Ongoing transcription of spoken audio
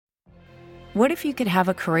What if you could have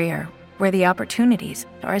a career where the opportunities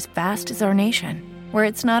are as vast as our nation, where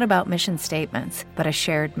it's not about mission statements, but a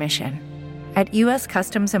shared mission? At U.S.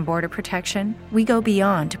 Customs and Border Protection, we go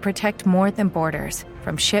beyond to protect more than borders.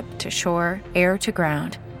 From ship to shore, air to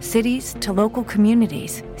ground, cities to local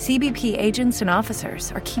communities, CBP agents and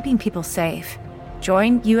officers are keeping people safe.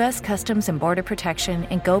 Join U.S. Customs and Border Protection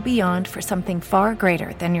and go beyond for something far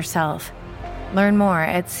greater than yourself. Learn more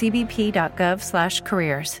at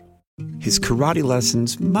cbp.gov/careers. His karate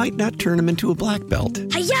lessons might not turn him into a black belt.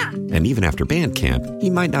 Hi-ya! And even after band camp, he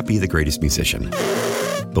might not be the greatest musician.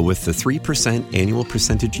 But with the 3% annual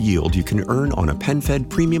percentage yield you can earn on a PenFed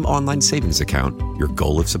premium online savings account, your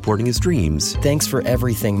goal of supporting his dreams... Thanks for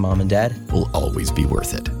everything, Mom and Dad. ...will always be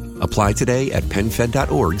worth it. Apply today at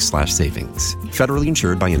PenFed.org/savings. Federally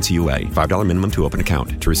insured by NCUA. $5 minimum to open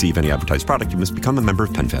account. To receive any advertised product, you must become a member of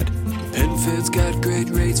PenFed. PenFed's got great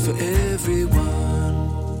rates for everyone.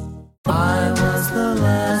 I was the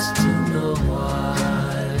last to know why.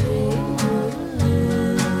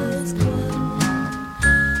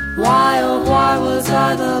 Why, oh why was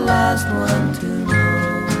I the last one to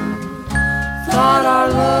know? Thought our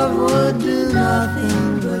love would do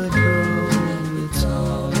nothing but grow. It's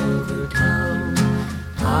all over town.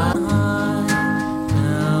 Now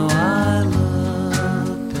I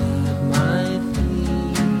looked at my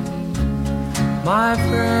feet. My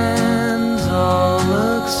friends all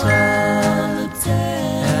look sad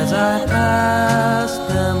as I passed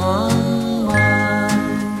them on.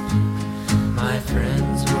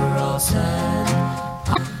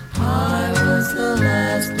 I was the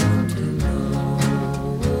last one to know,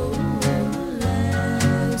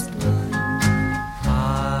 last one.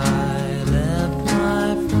 I left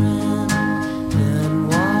my friend and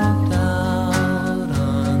walked out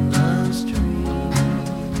on the street.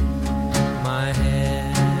 My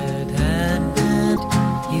head had bent,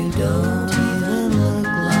 you don't even look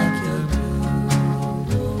like you're blue.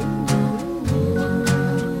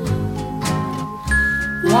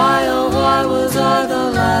 Why, oh why was I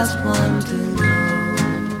the last one to know?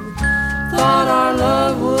 Thought our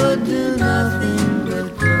love would do nothing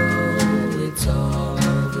but grow. It's all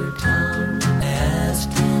over town. I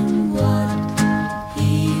asked him what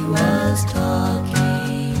he was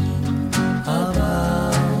talking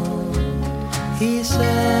about. He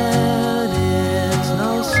said it's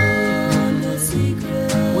no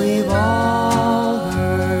secret. We've all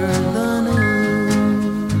heard the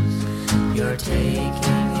news. You're taking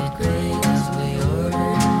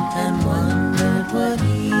what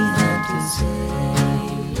he had to say.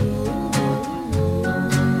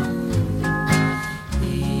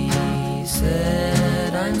 He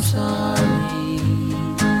said, I'm sorry,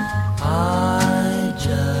 I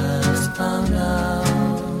just found out.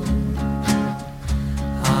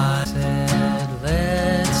 I said,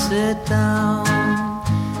 let's sit down,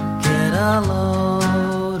 get a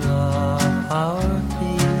load off our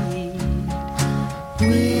feet.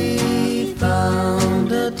 We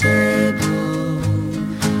found a table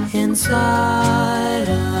inside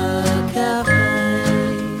a cafe.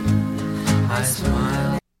 I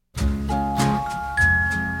smiled.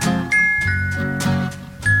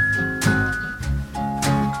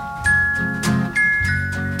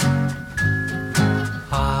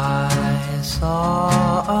 I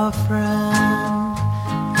saw a friend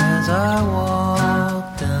as I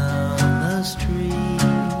walked down the street.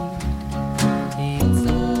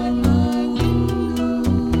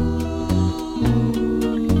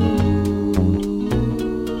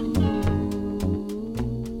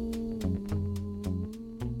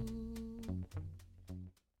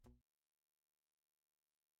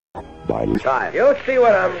 Time. You see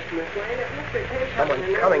what I'm...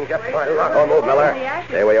 Someone's coming just my luck. Oh, move, Miller.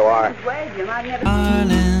 Stay where you are.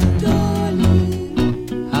 Darling.